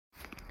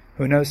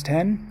Who knows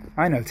 10?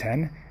 I know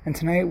 10, and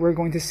tonight we're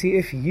going to see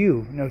if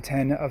you know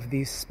 10 of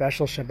these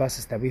special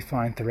Shabbasos that we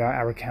find throughout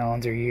our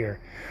calendar year.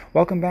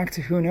 Welcome back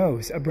to Who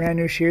Knows, a brand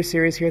new Shir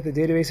series here at the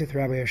TheDataBeis with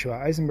Rabbi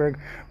Yeshua Eisenberg,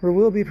 where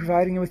we'll be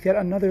providing you with yet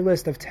another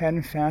list of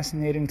 10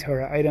 fascinating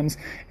Torah items.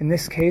 In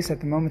this case,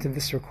 at the moment of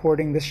this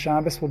recording, this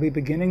Shabbos will be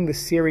beginning the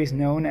series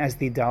known as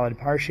the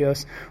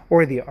TheDataBeis,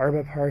 or the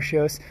Arba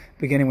Parshios,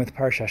 beginning with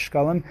Parsha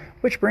Shkalim,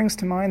 which brings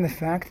to mind the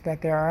fact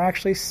that there are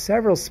actually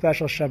several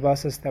special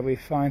Shabbosos that we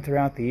find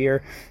throughout the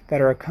year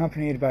that are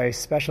accompanied by a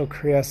special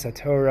Kriyas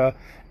HaTorah,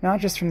 not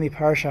just from the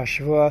Parsha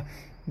Shavua,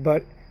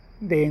 but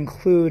they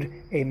include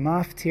a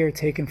maftir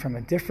taken from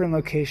a different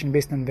location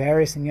based on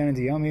various inyan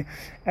diyomi,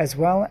 as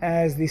well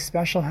as the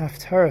special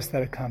haftaros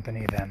that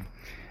accompany them.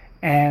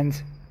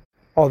 And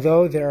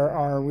although there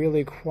are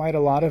really quite a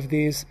lot of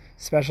these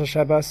special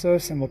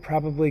Shabbosos, and we'll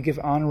probably give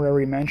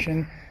honorary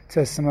mention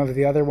to some of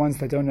the other ones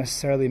that don't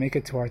necessarily make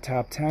it to our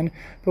top 10,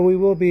 but we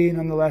will be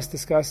nonetheless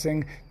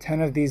discussing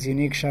 10 of these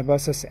unique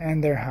Shabbosos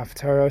and their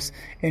Haftaros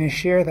in a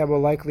shir that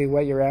will likely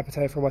whet your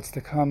appetite for what's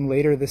to come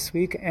later this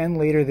week and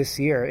later this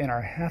year in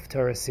our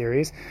Haftarah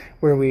series,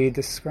 where we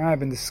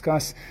describe and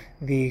discuss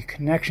the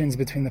connections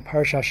between the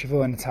Parsha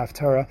Shavua and its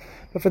Haftarah.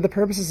 But for the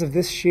purposes of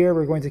this shir,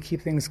 we're going to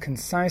keep things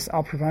concise.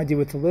 I'll provide you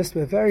with a list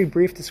with very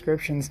brief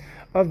descriptions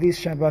of these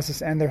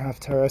Shabbosos and their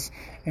Haftaros,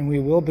 and we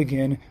will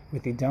begin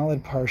with the Daled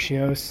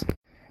Parshios.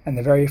 And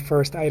the very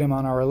first item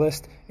on our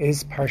list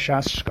is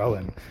Parshas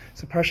Shkalim.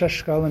 So Parshas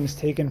Shkalim is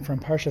taken from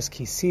Parshas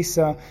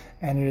Kisisa,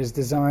 and it is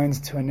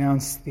designed to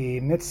announce the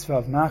mitzvah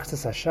of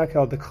Machzas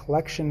HaShekel, the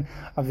collection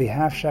of the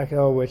half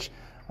shekel, which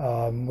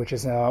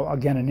is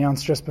again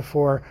announced just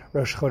before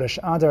Rosh Chodesh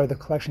Adar. The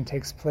collection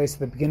takes place at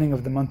the beginning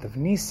of the month of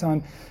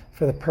Nisan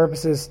for the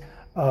purposes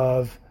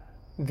of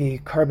the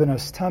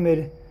Karbanos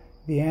Tamid.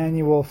 The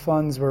annual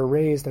funds were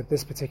raised at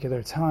this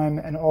particular time,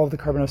 and all of the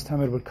Karbanos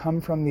Tamid would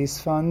come from these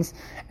funds,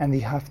 and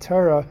the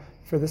Haftarah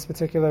for this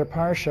particular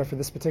Parsha, for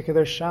this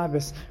particular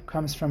Shabbos,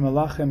 comes from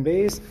Melachim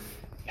Beis,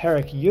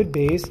 Perek Yud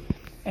Beis,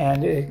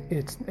 and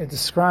it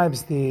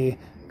describes the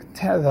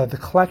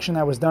collection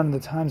that was done in the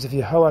times of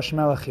Yehoash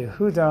Melech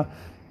Yehuda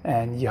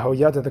and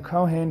Yehoyada the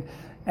Kohen,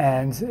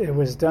 and it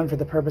was done for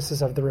the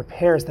purposes of the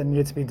repairs that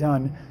needed to be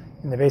done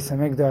in the Beis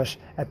HaMikdash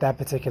at that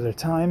particular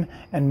time,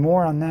 and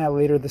more on that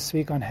later this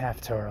week on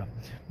Haftarah.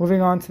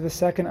 Moving on to the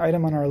second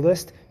item on our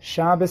list,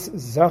 Shabbos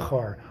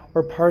Zachor,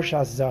 or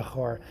Parshas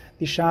Zachor,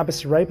 the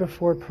Shabbos right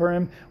before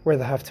Purim, where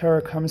the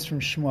Haftarah comes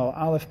from Shmuel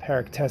Aleph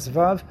Perek Tes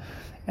Vav,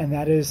 and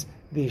that is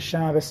the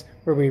Shabbos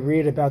where we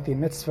read about the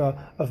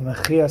mitzvah of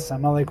Mechias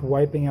Amalek,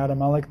 wiping out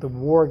Amalek, the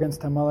war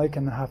against Amalek,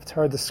 and the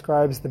Haftarah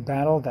describes the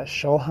battle that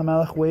Shaul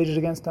HaMelech waged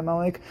against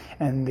Amalek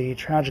and the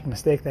tragic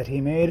mistake that he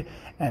made.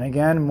 And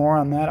again, more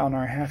on that on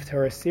our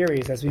Haftarah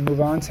series. As we move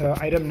on to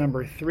item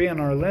number 3 on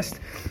our list,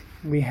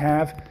 we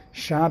have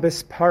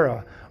Shabbos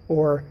Para,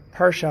 or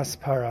Parshas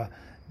Para,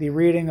 the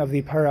reading of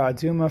the Para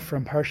Aduma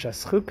from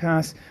Parshas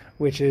Chukas,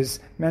 which is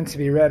meant to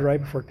be read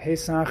right before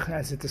Pesach,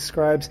 as it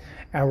describes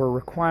our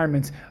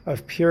requirements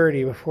of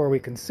purity before we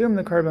consume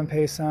the Karban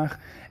Pesach.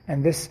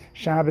 And this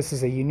Shabbos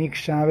is a unique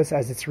Shabbos,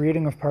 as its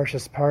reading of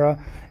Parshas Para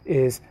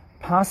is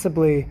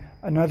possibly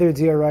another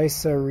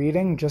D'Oraisa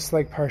reading, just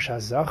like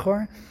Parshas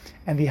Zachor.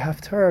 And the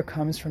Haftarah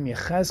comes from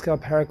Yechezkel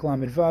Perek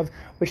Lamed Vav,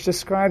 which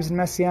describes in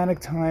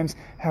Messianic times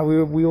how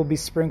we will be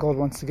sprinkled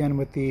once again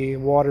with the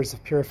waters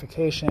of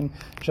purification,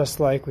 just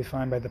like we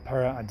find by the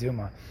Para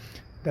Aduma.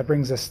 That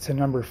brings us to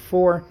number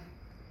 4,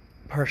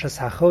 Parshas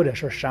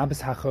HaChodesh, or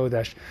Shabbos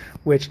HaChodesh,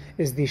 which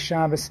is the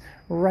Shabbos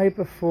right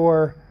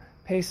before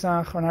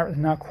Pesach, or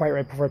not quite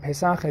right before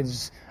Pesach.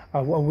 It's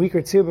a week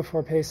or two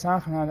before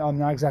Pesach,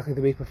 not exactly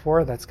the week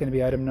before. That's going to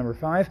be item number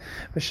 5.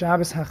 But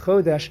Shabbos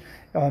HaChodesh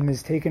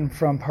is taken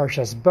from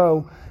Parshas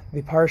Bo.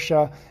 The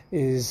Parsha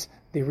is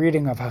the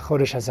reading of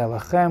HaChodesh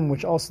HaZelachem,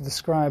 which also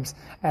describes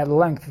at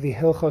length the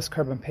Hilchos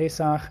Karban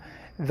Pesach.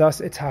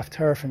 Thus, its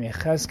Haftarah from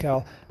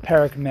Yechezkel,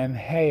 Perek Mem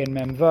Hey and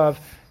Mem Vav,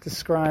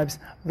 describes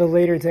the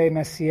later day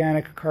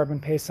Messianic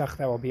Karban Pesach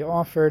that will be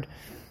offered.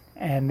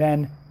 And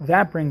then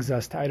that brings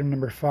us to item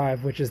number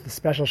 5, which is the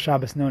special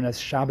Shabbos known as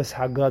Shabbos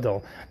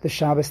HaGadol, the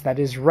Shabbos that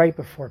is right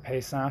before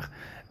Pesach,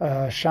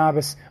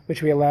 Shabbos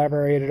which we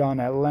elaborated on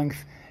at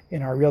length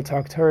in our Real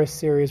Talk Torah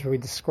series, where we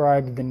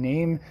described the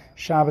name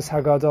Shabbos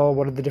HaGadol,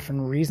 what are the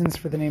different reasons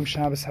for the name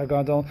Shabbos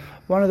HaGadol.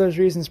 One of those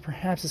reasons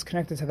perhaps is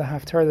connected to the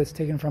Haftarah that's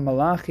taken from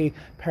Malachi,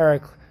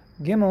 Perek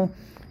Gimel,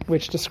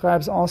 which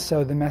describes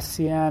also the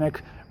Messianic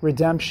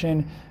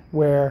redemption,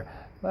 where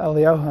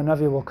Eliyahu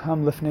HaNavi will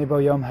come, Lifnei Bo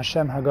Yom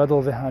Hashem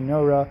HaGadol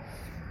V'Hanora,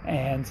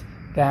 and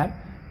that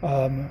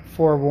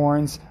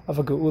forewarns of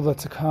a Geula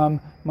to come,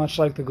 much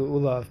like the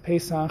Geula of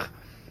Pesach.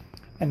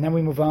 And then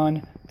we move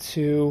on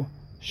to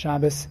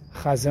Shabbos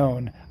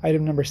Chazon.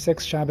 Item number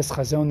 6, Shabbos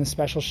Chazon, the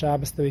special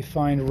Shabbos that we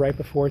find right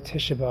before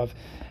Tisha B'Av,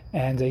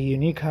 and a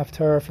unique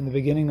Haftarah from the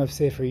beginning of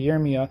Sefer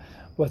Yirmiyah.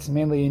 What's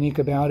mainly unique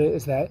about it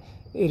is that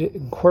it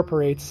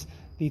incorporates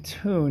the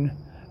tune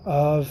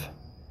of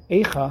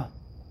Eicha,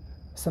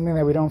 something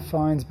that we don't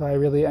find by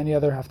really any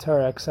other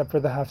Haftarah except for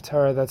the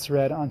Haftarah that's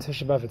read on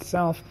Tisha B'Av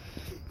itself.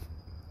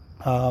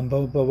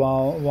 But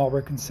while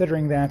we're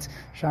considering that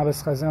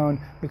Shabbos Chazon,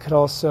 we could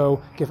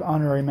also give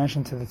honorary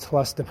mention to the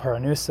Tlas de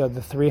Paranusa,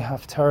 the 3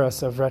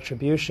 Haftaros of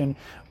retribution,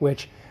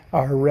 which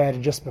are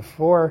read just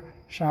before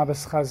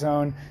Shabbos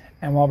Chazon.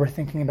 And while we're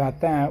thinking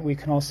about that, we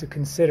can also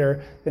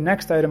consider the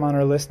next item on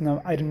our list.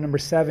 Item number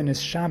 7 is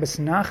Shabbos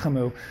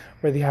Nachamu,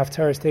 where the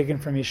Haftarah is taken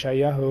from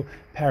Yeshayahu,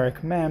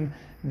 Parak Mem,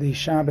 the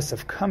Shabbos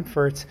of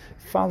comfort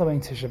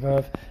following Tisha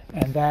B'Av,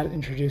 and that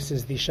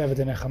introduces the Sheva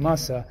de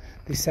Nechamasa,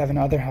 the 7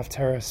 other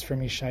Haftarahs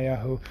from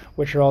Yeshayahu,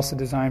 which are also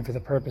designed for the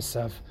purpose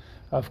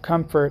of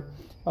comfort.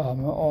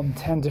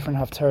 10 different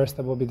Haftarahs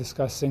that we'll be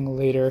discussing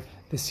later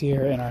this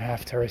year in our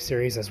Haftarah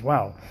series as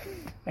well.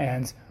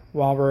 And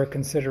while we're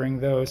considering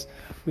those,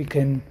 we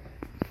can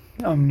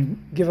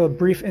give a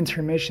brief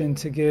intermission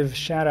to give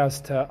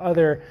shout-outs to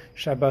other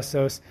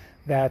Shabbasos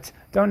that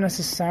don't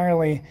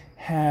necessarily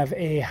have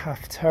a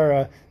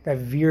Haftarah that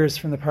veers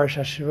from the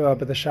Parsha Shavua,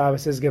 but the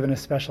Shabbos is given a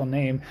special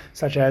name,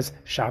 such as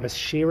Shabbos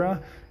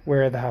Shira,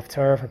 where the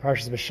Haftarah for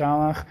Parshas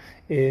B'Shalach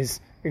is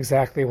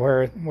exactly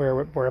where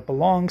it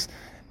belongs,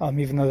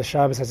 even though the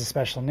Shabbos has a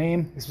special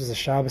name. This was a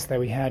Shabbos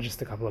that we had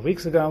just a couple of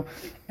weeks ago,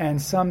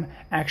 and some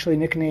actually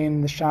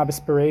nickname the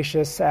Shabbos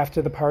Bereshis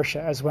after the Parsha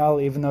as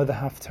well, even though the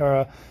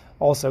Haftarah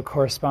also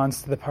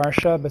corresponds to the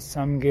Parsha, but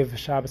some give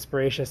Shabbos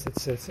Bereshis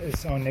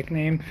its own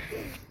nickname.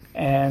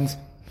 And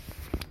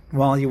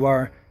while you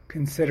are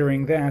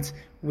considering that,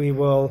 we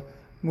will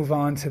move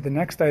on to the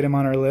next item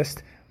on our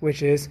list,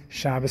 which is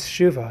Shabbos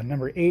Shuvah.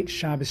 Number 8,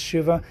 Shabbos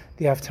Shuvah.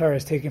 The Haftarah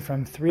is taken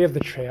from 3 of the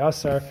Trei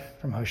Asar,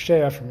 from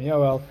Hosea, from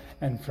Yoel,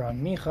 and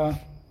from Micha.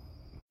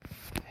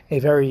 A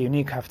very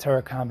unique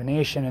Haftarah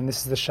combination, and this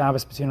is the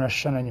Shabbos between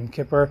Rosh Hashanah and Yom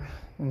Kippur.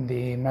 And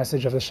the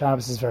message of the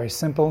Shabbos is very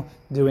simple,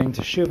 doing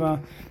Teshuvah.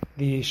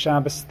 The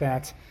Shabbos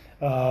that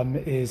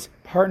is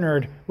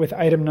partnered with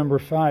item number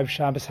 5,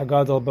 Shabbos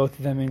Hagadol. Both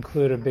of them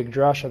include a big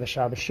drasha, the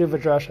Shabbos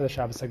Shuvah drasha, the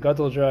Shabbos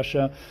Hagadol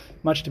drasha.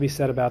 Much to be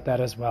said about that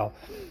as well.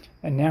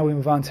 And now we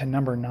move on to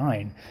number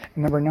 9.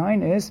 And number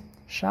 9 is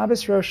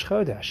Shabbos Rosh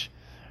Chodesh.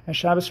 And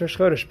Shabbos Rosh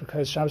Chodesh,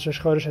 because Shabbos Rosh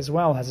Chodesh as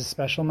well has a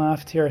special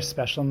maftir, a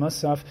special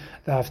musaf.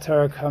 The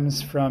Haftarah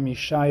comes from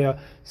Yeshaya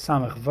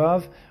Samach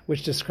Vav,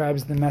 which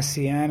describes the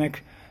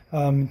messianic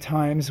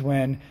times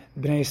when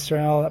Bnei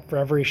Yisrael, for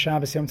every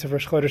Shabbos Yom Tov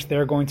Rosh Chodesh,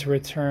 they're going to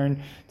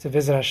return to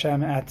visit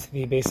Hashem at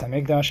the Beis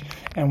HaMikdash.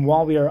 And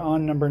while we are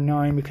on number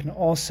 9, we can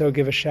also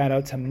give a shout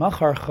out to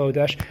Machar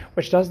Chodesh,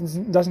 which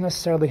doesn't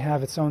necessarily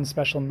have its own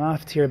special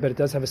maftir, but it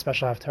does have a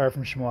special haftarah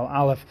from Shmuel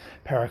Aleph,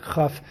 Parak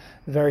Chaf,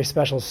 a very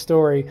special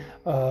story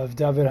of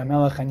David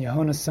HaMelech and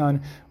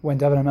Yehonasan, when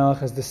David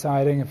HaMelech is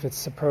deciding if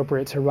it's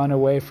appropriate to run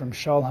away from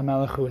Shaul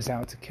HaMelech, who is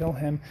out to kill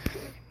him.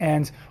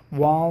 And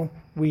while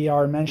we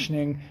are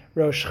mentioning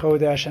Rosh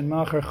Chodesh and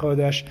Machar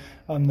Chodesh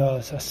on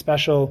the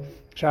special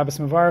Shabbos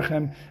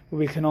Mevarchim,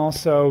 we can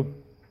also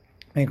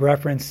make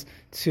reference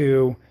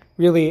to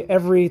really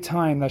every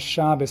time that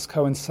Shabbos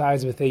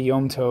coincides with a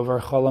Yom Tov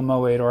or Chol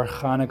HaMoed or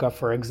Chanukah,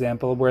 for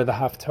example, where the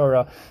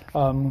Haftarah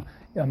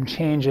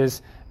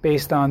changes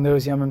based on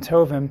those Yom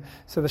Tovim.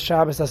 So the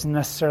Shabbos doesn't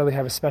necessarily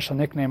have a special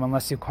nickname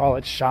unless you call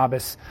it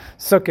Shabbos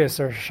Sukkos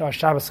or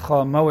Shabbos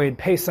Chol HaMoed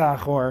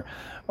Pesach or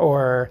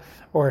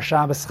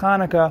Shabbos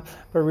Chanukah,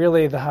 but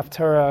really the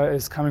Haftarah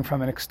is coming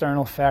from an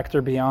external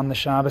factor beyond the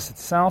Shabbos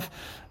itself.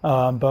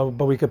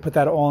 But we could put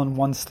that all in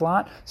one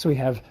slot. So we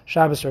have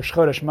Shabbos Rosh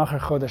Chodesh, Machar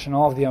Chodesh, and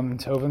all of the Yom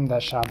Tovim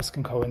that Shabbos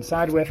can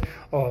coincide with,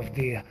 all of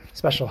the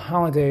special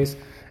holidays.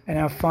 And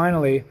now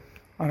finally,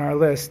 on our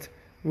list,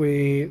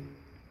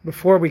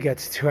 before we get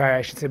to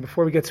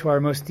our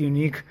most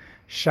unique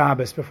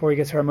Shabbos, before we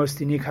get to our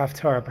most unique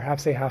Haftarah,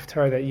 perhaps a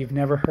Haftarah that you've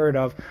never heard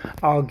of,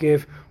 I'll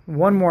give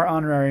one more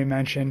honorary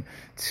mention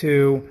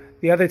to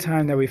the other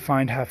time that we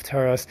find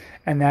Haftarahs,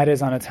 and that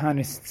is on a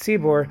Tanis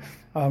Tzibor,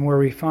 where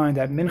we find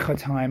at Mincha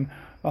time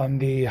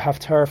the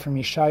Haftarah from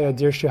Yeshaya,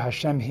 Dirshu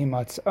Hashem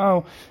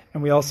Himatz'o,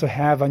 and we also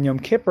have on Yom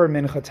Kippur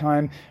Mincha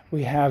time,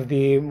 we have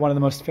one of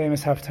the most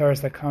famous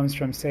Haftarahs that comes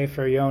from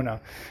Sefer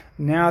Yonah.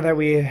 Now that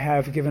we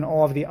have given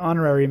all of the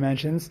honorary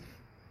mentions,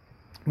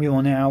 we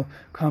will now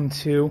come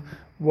to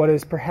what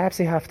is perhaps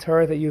a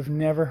Haftarah that you've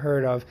never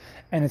heard of,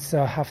 and it's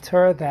a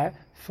Haftarah that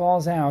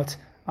falls out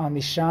on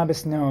the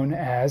Shabbos known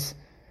as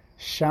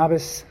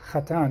Shabbos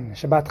Chatan,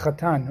 Shabbat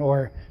Chatan,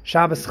 or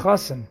Shabbos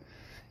Chosin.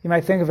 You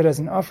might think of it as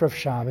an offer of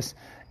Shabbos,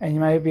 and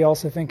you might be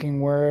also thinking,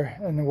 where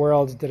in the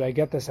world did I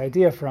get this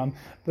idea from?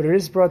 But it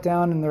is brought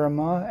down in the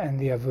Ramah and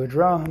the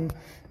Avudraham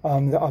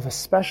of a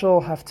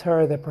special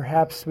Haftarah that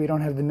perhaps we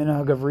don't have the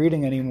minhag of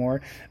reading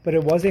anymore, but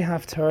it was a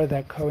Haftarah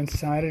that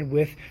coincided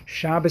with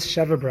Shabbos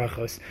Sheva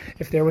Brachos.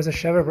 If there was a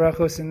Sheva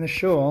Brachos in the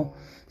shul,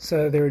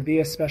 so there would be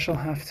a special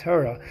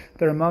Haftarah.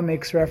 The Ramah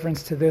makes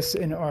reference to this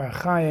in Orach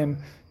Chaim,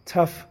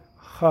 Taf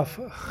Chaf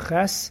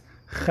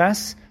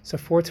Ches, so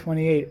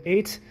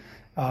 428.8,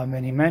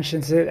 And he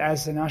mentions it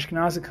as an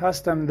Ashkenazi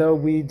custom, though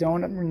we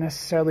don't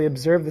necessarily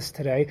observe this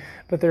today.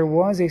 But there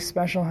was a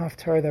special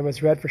Haftarah that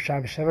was read for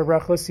Shabbos Sheva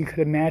Brachos. You could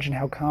imagine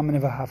how common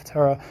of a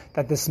Haftarah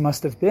that this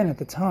must have been at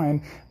the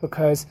time,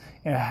 because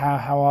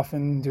how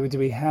often do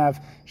we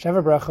have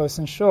Sheva Brachos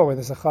in Shul, where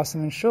there's a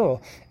chassan in Shul?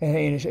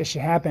 It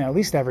should happen at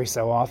least every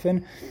so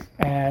often.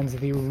 And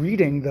the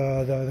reading,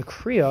 the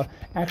Kriya,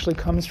 actually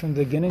comes from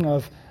the beginning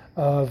of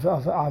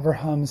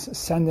Abraham's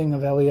sending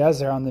of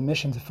Eliezer on the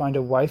mission to find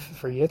a wife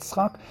for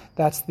Yitzchak.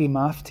 That's the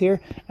maftir,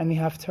 and the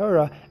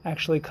Haftarah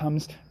actually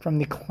comes from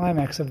the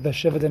climax of the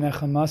Shiva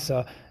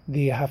Denechamasa,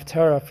 the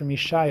Haftarah from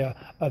Yeshaya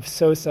of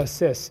Sosa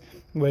Sis,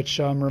 which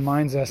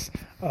reminds us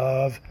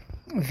of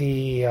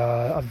the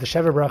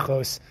Sheva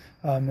Brachos,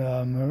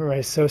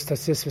 Sosa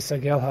Sis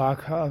v'Sagel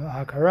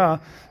Hakara.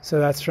 So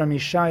that's from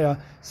Yeshaya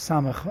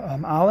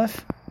Samach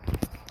Aleph,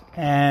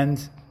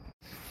 and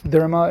the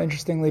Ramah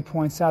interestingly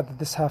points out that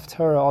this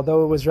Haftarah,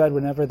 although it was read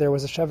whenever there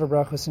was a Sheva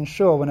Brachos in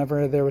Shul,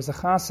 whenever there was a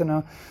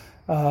Chasana,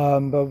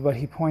 but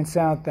he points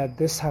out that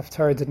this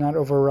Haftarah did not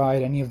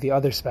override any of the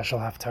other special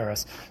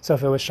Haftarahs. So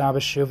if it was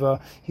Shabbos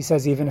Shuvah, he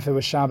says even if it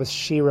was Shabbos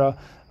Shira,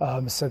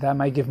 so that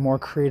might give more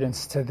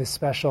credence to the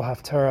special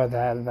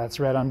Haftarah that's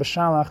read on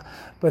B'Shalach.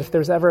 But if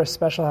there's ever a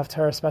special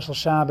Haftarah, special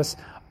Shabbos,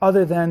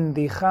 other than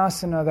the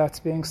Chasana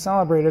that's being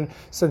celebrated,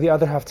 so the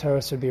other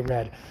Haftarahs would be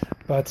read.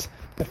 But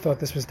I thought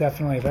this was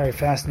definitely a very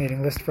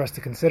fascinating list for us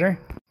to consider,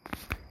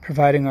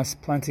 providing us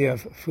plenty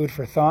of food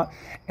for thought.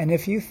 And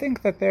if you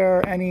think that there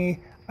are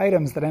any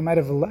items that I might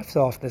have left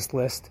off this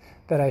list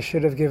that I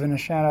should have given a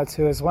shout out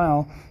to as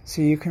well,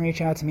 so you can reach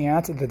out to me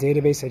at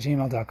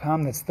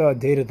TheDataBeis@gmail.com. That's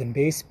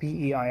TheDataBeis,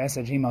 BEIS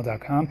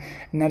 @gmail.com.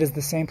 And that is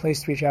the same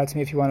place to reach out to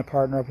me if you want to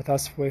partner up with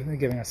us with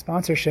giving us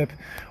sponsorship,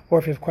 or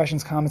if you have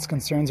questions, comments,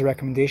 concerns, or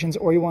recommendations,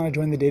 or you want to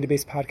join the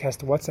Database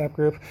Podcast WhatsApp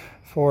group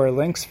for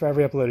links for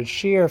every uploaded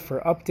shiur, for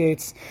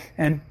updates,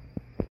 and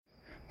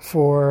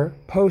for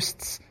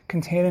posts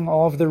containing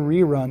all of the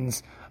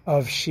reruns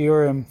of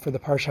shiurim for the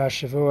Parshat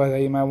Shavua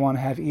that you might want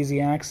to have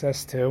easy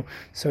access to.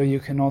 So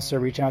you can also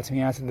reach out to me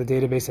at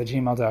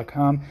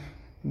TheDataBeis@gmail.com,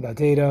 the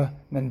data,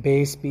 then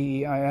base,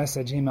 BEIS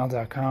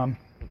 @gmail.com,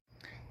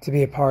 to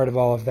be a part of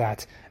all of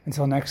that.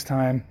 Until next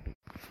time,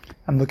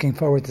 I'm looking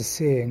forward to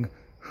seeing,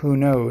 who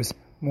knows,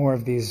 more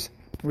of these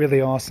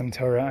really awesome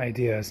Torah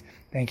ideas.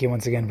 Thank you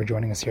once again for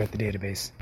joining us here at the Database.